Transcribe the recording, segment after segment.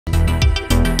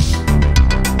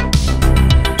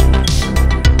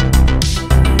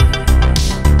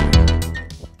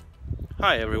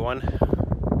Hi everyone,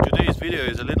 today's video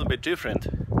is a little bit different.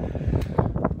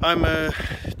 I'm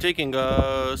taking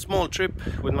a small trip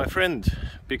with my friend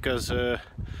because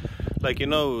like you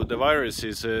know, the virus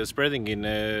is spreading in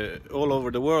all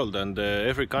over the world, and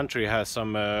every country has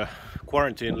some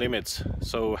quarantine limits,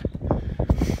 so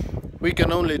we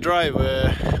can only drive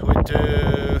with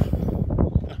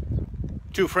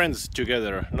two friends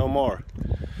together, no more.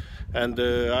 And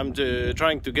I'm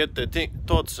trying to get the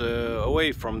thoughts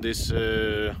away from this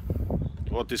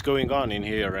what is going on in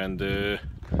here, and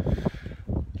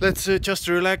let's just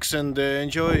relax and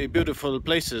enjoy beautiful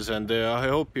places, and I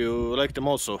hope you like them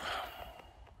also.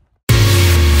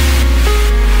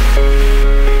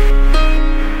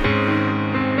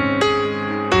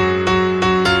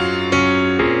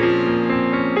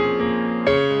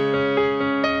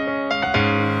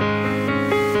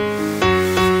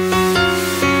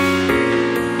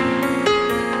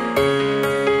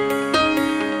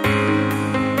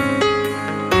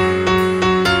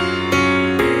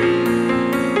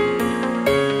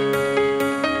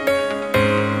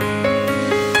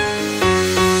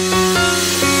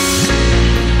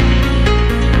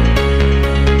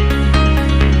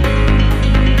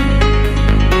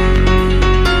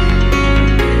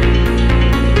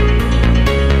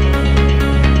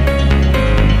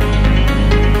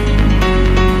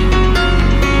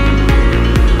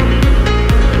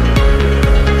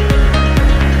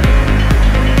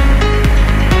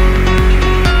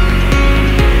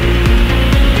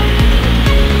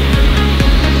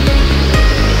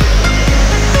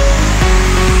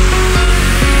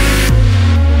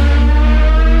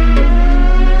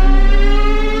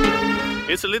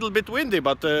 It's a little bit windy,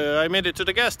 but I made it to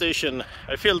the gas station.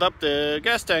 I filled up the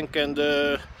gas tank and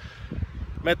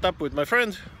met up with my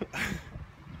friend.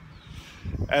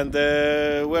 And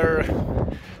we're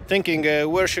thinking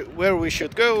where we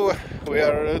should go. We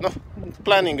are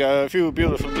planning a few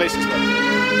beautiful places now.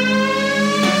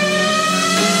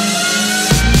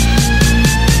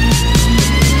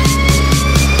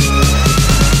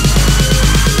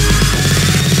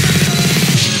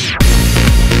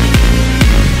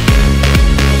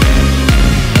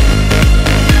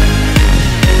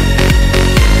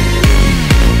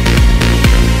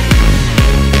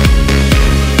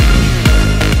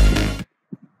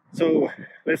 So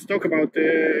let's talk about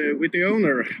with the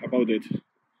owner about it.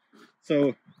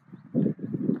 So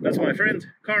that's my friend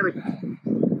Carl,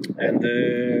 and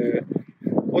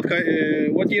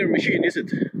what year machine is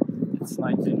it? It's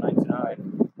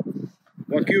 1999.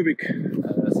 What cubic?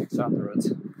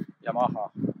 600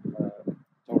 Yamaha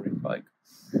touring bike.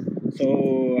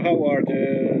 So how are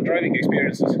the driving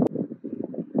experiences?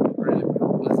 Really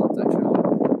pleasant actually.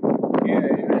 Yeah,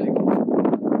 Really good.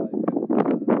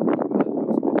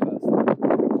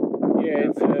 Yeah,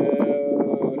 it's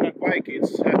that bike,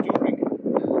 it's half touring.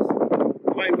 Yes.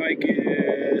 My bike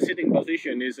sitting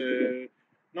position is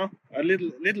no, a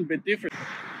little bit different,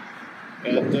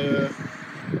 and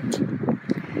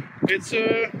it's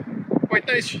quite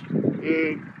nice,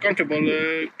 comfortable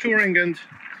touring. And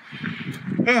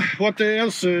what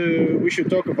else we should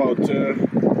talk about?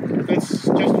 Let's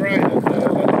just ride and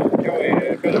let's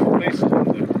enjoy beautiful places,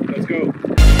 and let's go.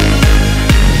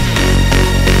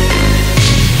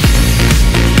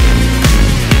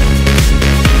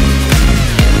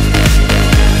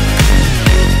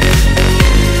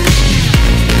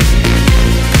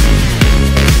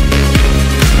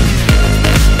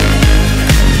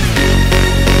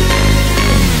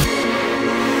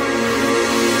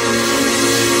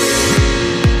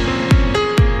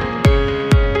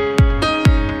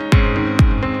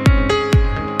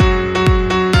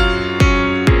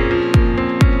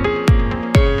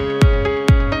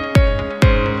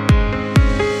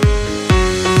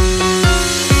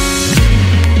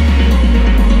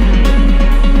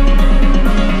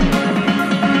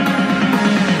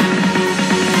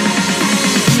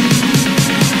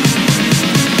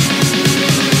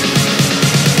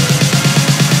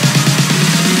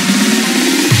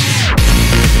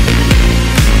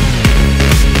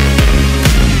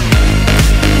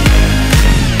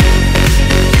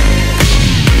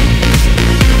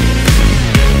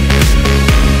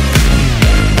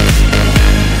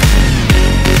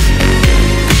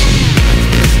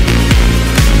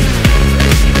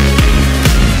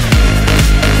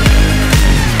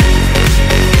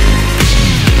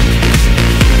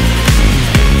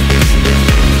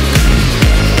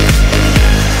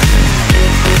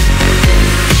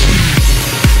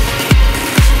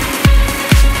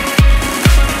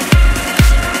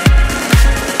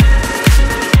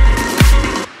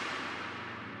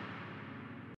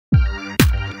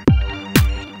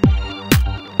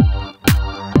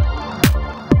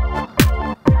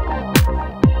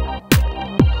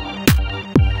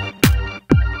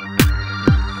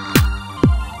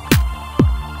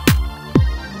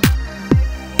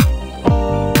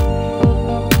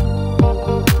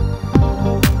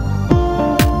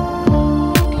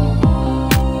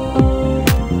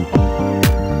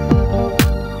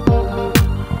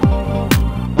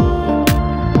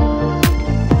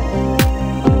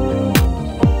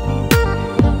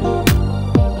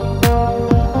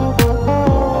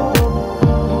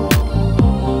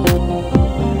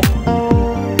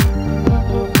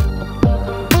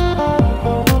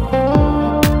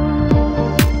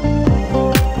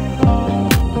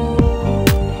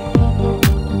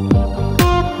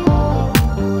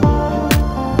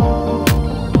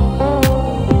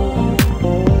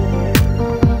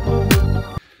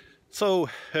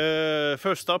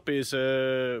 first stop is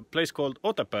a place called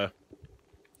Otepää.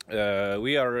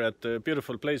 We are at a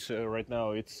beautiful place right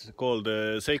now. It's called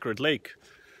Sacred Lake.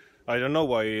 I don't know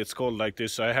why it's called like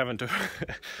this. I haven't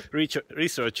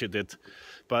researched it.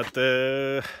 But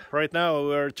right now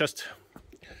we're just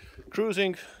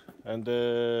cruising and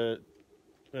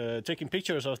taking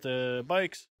pictures of the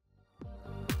bikes.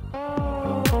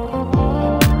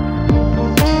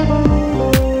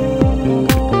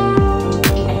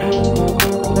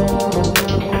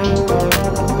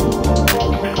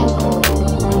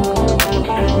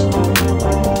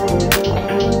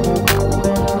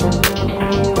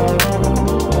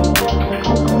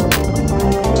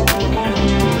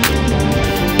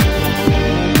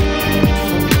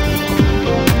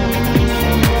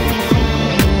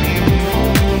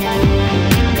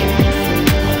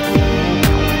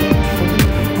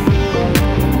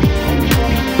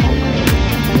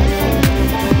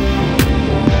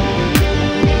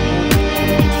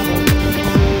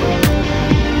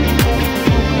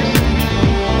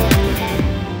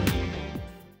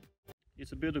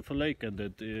 It's a beautiful lake and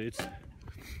it's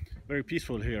very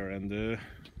peaceful here, and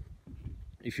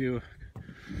if you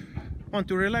want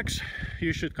to relax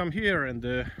you should come here and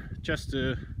just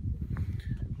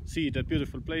see that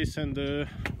beautiful place, and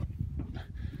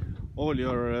all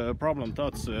your problem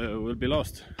thoughts will be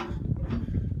lost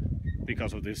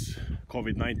because of this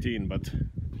COVID-19. But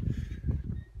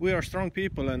we are strong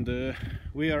people, and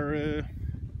we are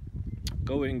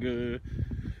going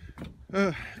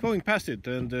past it,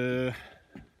 and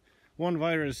one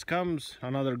virus comes,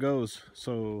 another goes,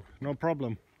 so no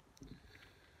problem.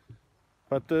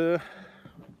 But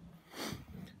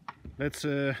let's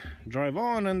drive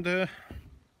on, and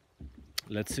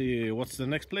let's see what's the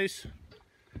next place.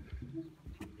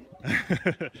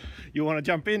 You want to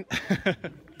jump in?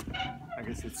 I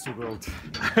guess it's too cold.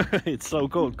 It's so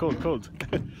cold.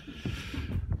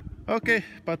 Okay,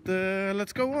 but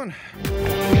let's go on.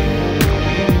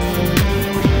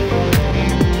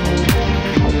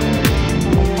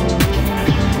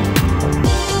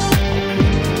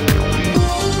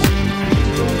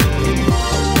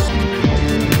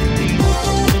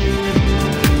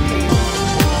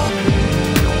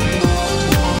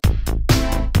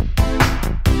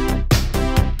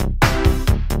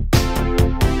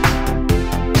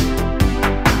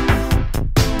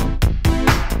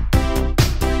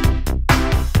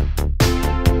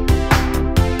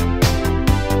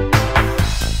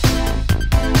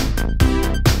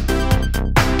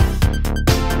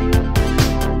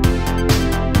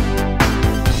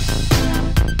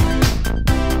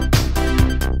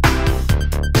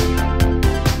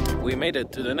 Made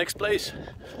it to the next place.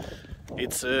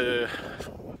 It's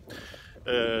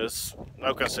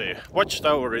how can I say,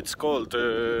 watchtower. It's called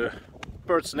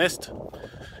bird's nest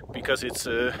because it's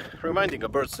reminding a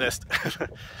bird's nest.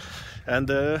 And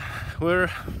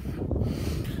we're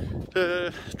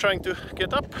trying to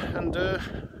get up and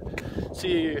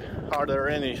see are there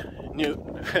any new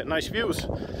nice views,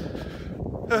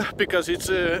 because it's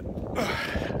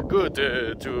good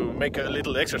to make a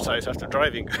little exercise after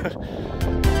driving.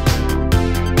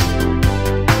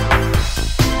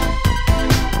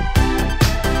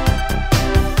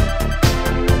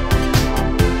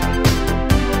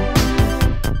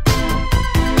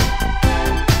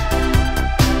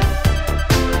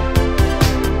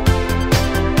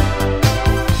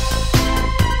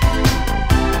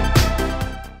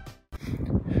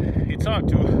 It's hard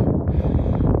to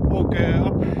walk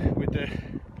up with the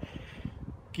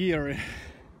gear.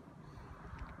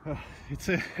 It's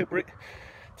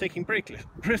taking breathless,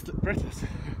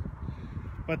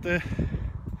 but the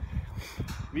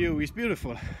view is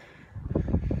beautiful,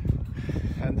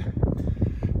 and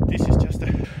this is just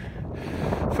the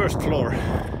first floor.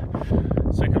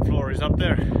 Second floor is up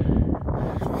there.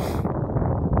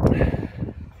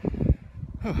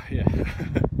 Oh yeah.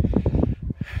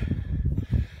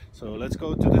 So let's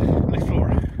go to the next floor.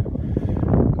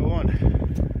 Go on.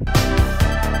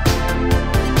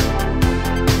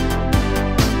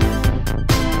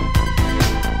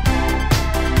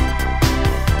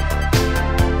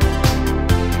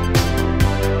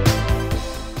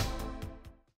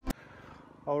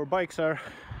 Our bikes are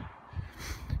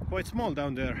quite small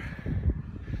down there.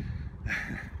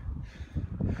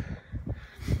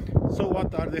 So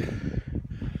what are the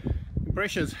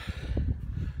impressions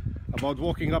about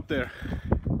walking up there?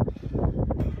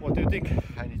 What do you think?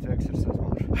 I need to exercise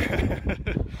more.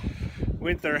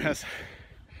 Winter has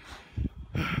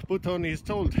put on his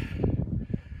toll,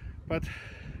 but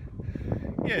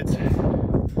yeah, it's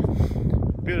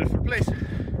a beautiful place.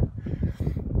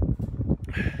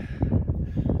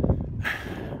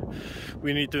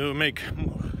 We need to make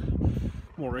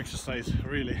more exercise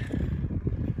really.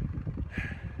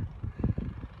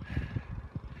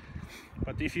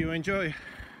 But if you enjoy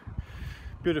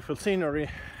beautiful scenery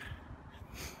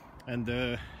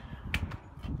and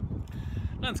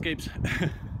landscapes,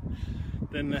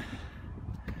 then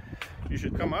you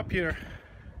should come up here.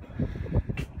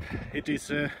 It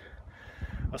is a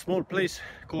small place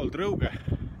called Rõuge,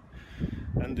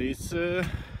 and it's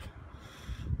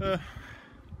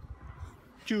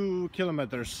 2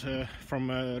 kilometers from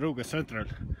Rõuge Central.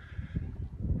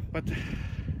 But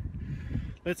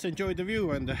let's enjoy the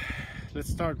view and let's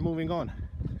start moving on.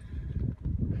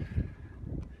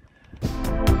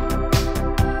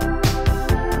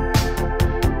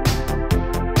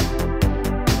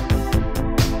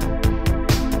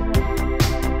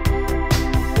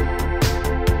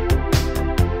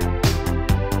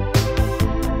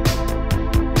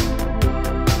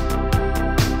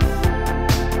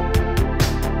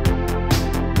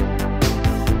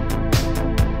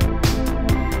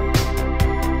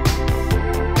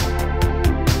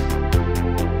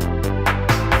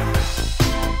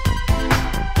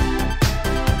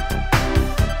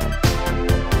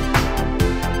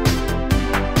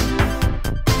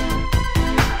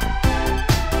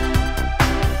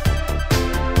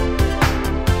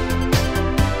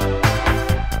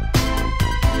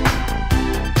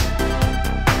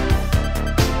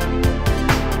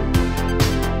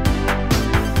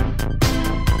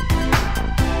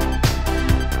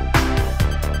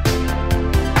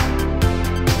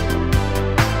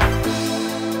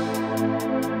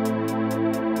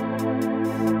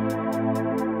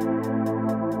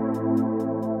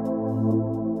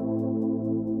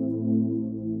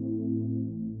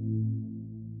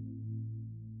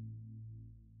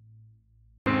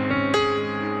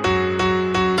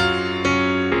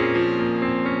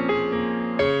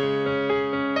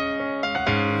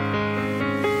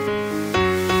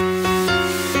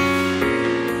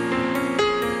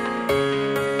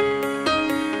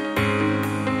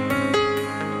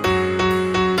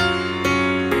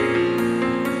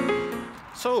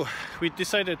 So we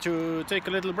decided to take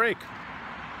a little break.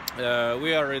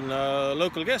 We are in a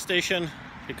local gas station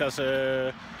because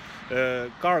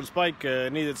Carl's bike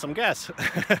needed some gas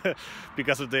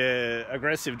because of the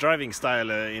aggressive driving style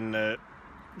in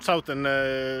southern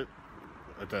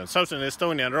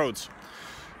Estonian roads.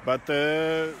 But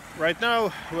right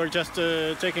now we're just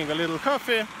taking a little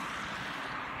coffee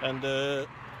and it's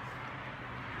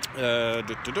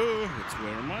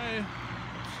where am I?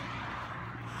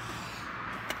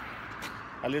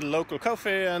 A little local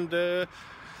coffee, and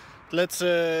let's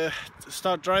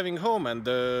start driving home. And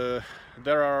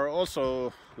there are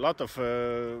also a lot of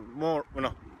more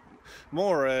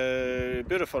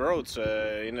beautiful roads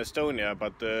in Estonia,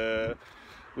 but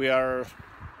we are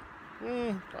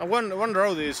one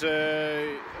road is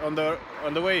on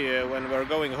the way when we're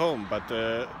going home, but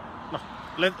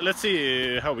let's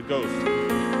see how it goes.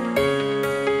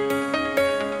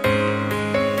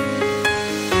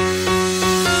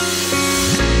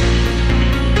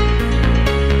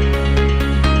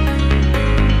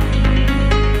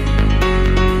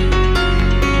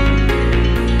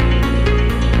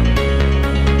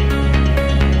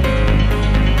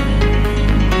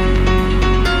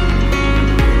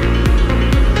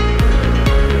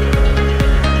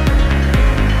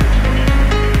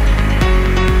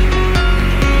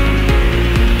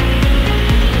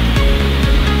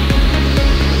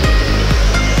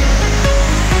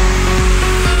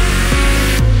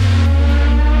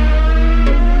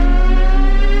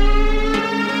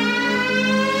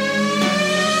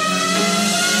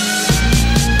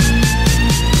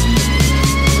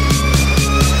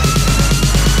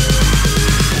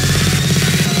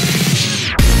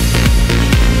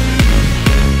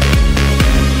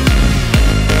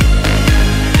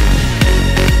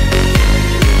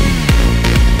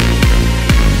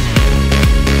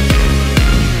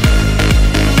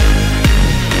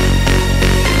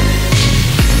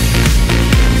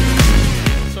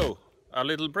 A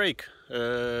little break.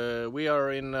 We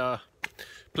are in a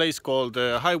place called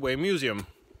Highway Museum.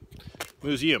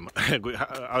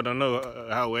 I don't know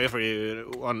how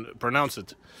everyone pronounce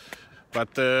it,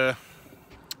 but this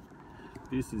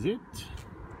is it.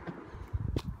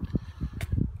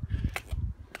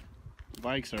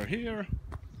 Bikes are here,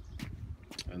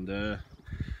 and the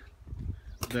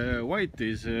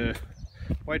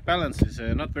white balance is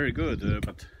not very good,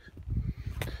 but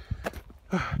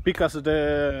because of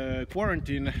the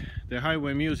quarantine, the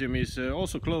Highway Museum is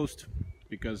also closed,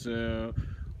 because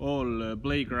all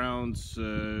playgrounds,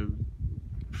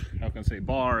 how can I say,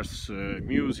 bars,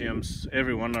 museums,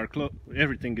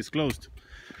 everything is closed.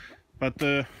 But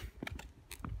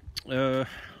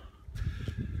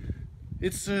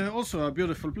It's also a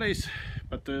beautiful place,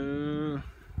 but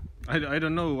I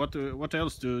don't know what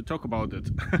else to talk about it.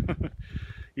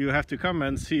 You have to come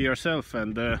and see yourself.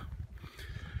 And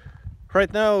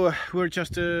right now we're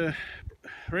just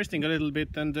resting a little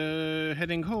bit and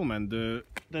heading home, and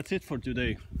that's it for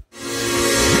today.